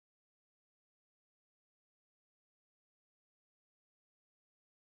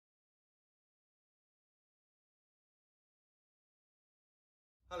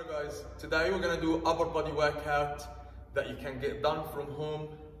Hello guys, today we're going to do upper body workout that you can get done from home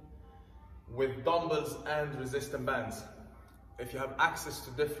with dumbbells and resistance bands. If you have access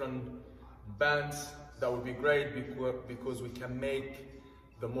to different bands, that would be great because we can make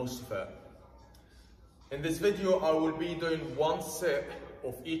the most of it. In this video I will be doing one set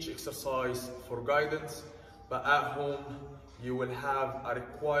of each exercise for guidance, but at home you will have a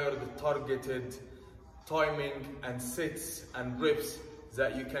required targeted timing and sets and reps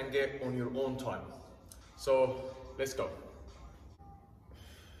that you can get on your own time. So let's go.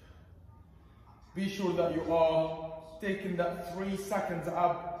 Be sure that you are taking that 3 seconds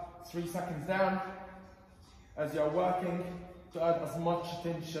up, 3 seconds down as you are working to add as much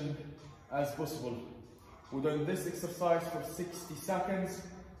tension as possible. We're doing this exercise for 60 seconds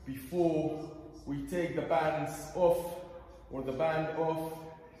before we take the bands off or the band off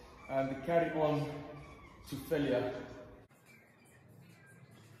and carry on to failure.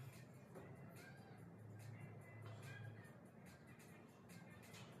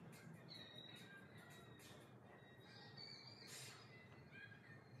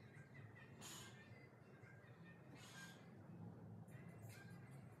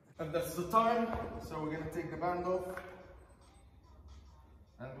 And that's the time, so we're gonna take the band off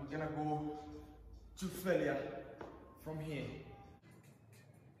and we're gonna go to failure from here.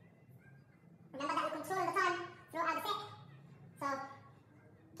 Remember that we're controlling the time throughout the set, so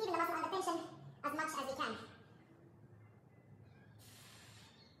keeping the muscle under tension as much as you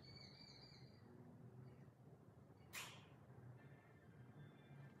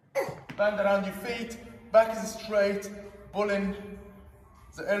can. Band around your feet, back is straight, pulling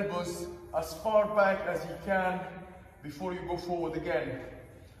the elbows as far back as you can before you go forward again.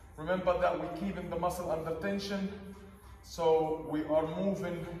 Remember that we're keeping the muscle under tension, so we are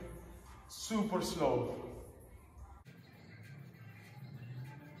moving super slow.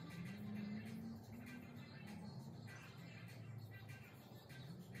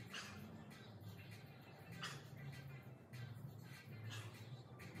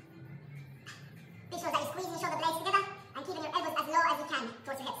 Be sure that you're squeezing your shoulder blades together and keeping your elbows as low as you can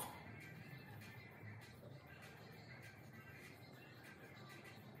towards your hips.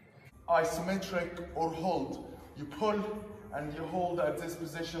 Isometric or hold. You pull and you hold at this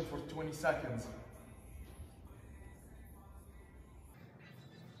position for 20 seconds.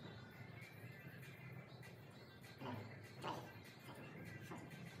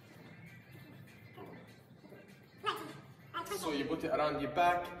 So you put it around your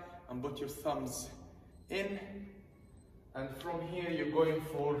back and put your thumbs in, and from here you're going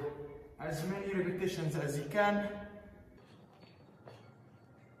for as many repetitions as you can.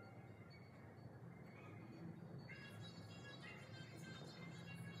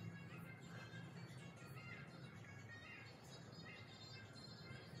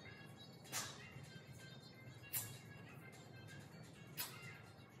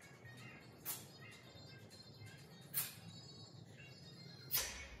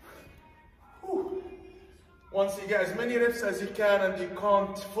 Once you get as many reps as you can and you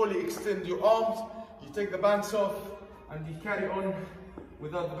can't fully extend your arms, you take the bands off and you carry on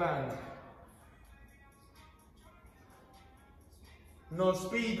without the band. No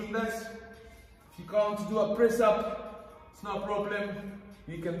speed on this. If you can't do a press up, it's no problem.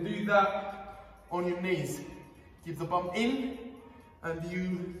 You can do that on your knees. Keep the bum in and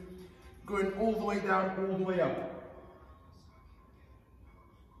you going all the way down, all the way up.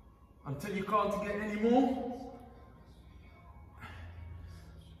 Until you can't get any more.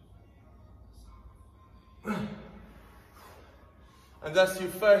 And that's your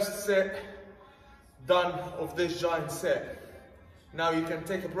first set done of this giant set. Now you can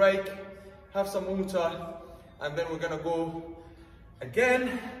take a break, have some water, and then we're gonna go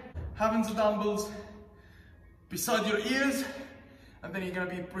again, having the dumbbells beside your ears, and then you're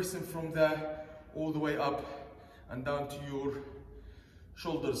gonna be pressing from there all the way up and down to your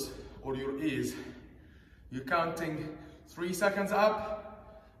shoulders or your ears. You're counting 3 seconds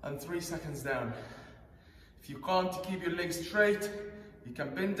up and 3 seconds down. If you can't keep your legs straight, you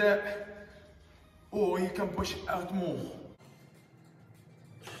can bend it or you can push it out more.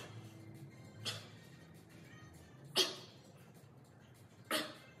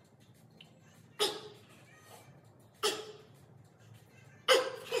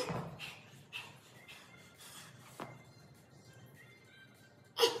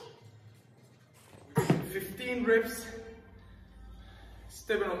 Reps,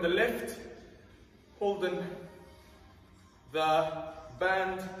 stepping on the left, holding the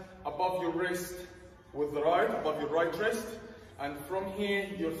band above your wrist with the right, above your right wrist, and from here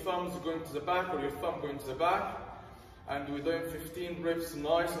your thumbs going to the back or your thumb going to the back, and we're doing 15 reps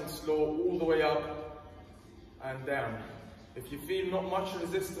nice and slow all the way up and down. If you feel not much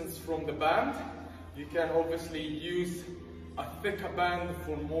resistance from the band, you can obviously use a thicker band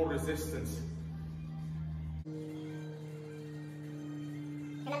for more resistance.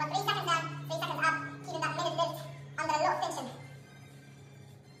 Remember, 3 seconds down, 3 seconds up, keeping that minute lift under a lot of tension.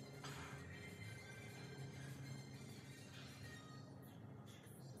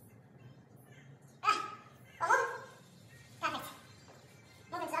 One more. Perfect.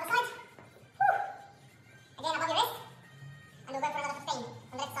 Moving to the other side. Whew. Again, above your wrist. And we'll go for another 15 on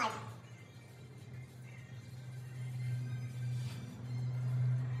the left side.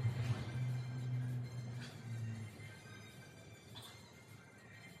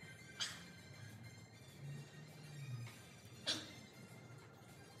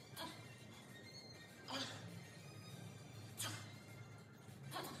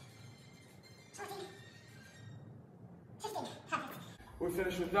 We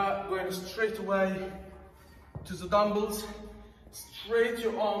finish with that, going straight away to the dumbbells. Straight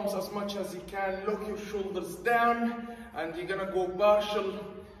your arms as much as you can, lock your shoulders down, and you're gonna go partial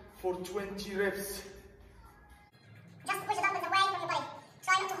for 20 reps. Just push the dumbbells away from your body.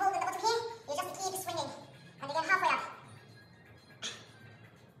 Try not to hold at the bottom here, you just keep swinging. And again, halfway up.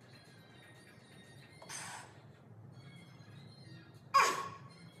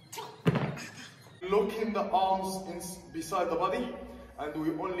 Locking the arms beside the body, and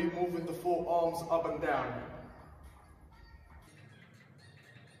we only moving the 4 arms up and down. –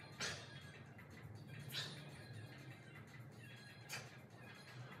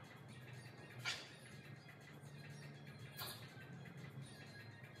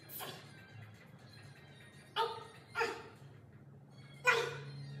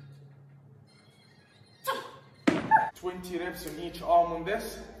 20 reps on each arm on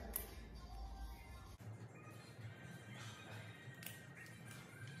this.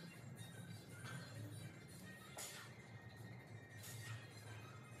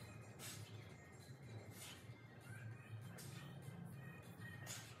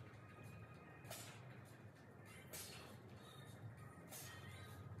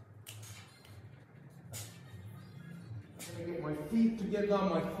 Get my feet together,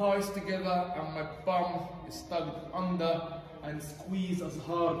 my thighs together, and my bum is tugged under, and squeeze as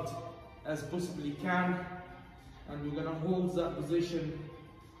hard as possibly can. And we're gonna hold that position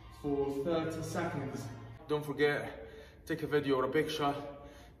for 30 seconds. Don't forget, take a video or a picture,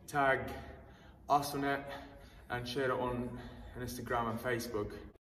 tag us on it, and share it on Instagram and Facebook.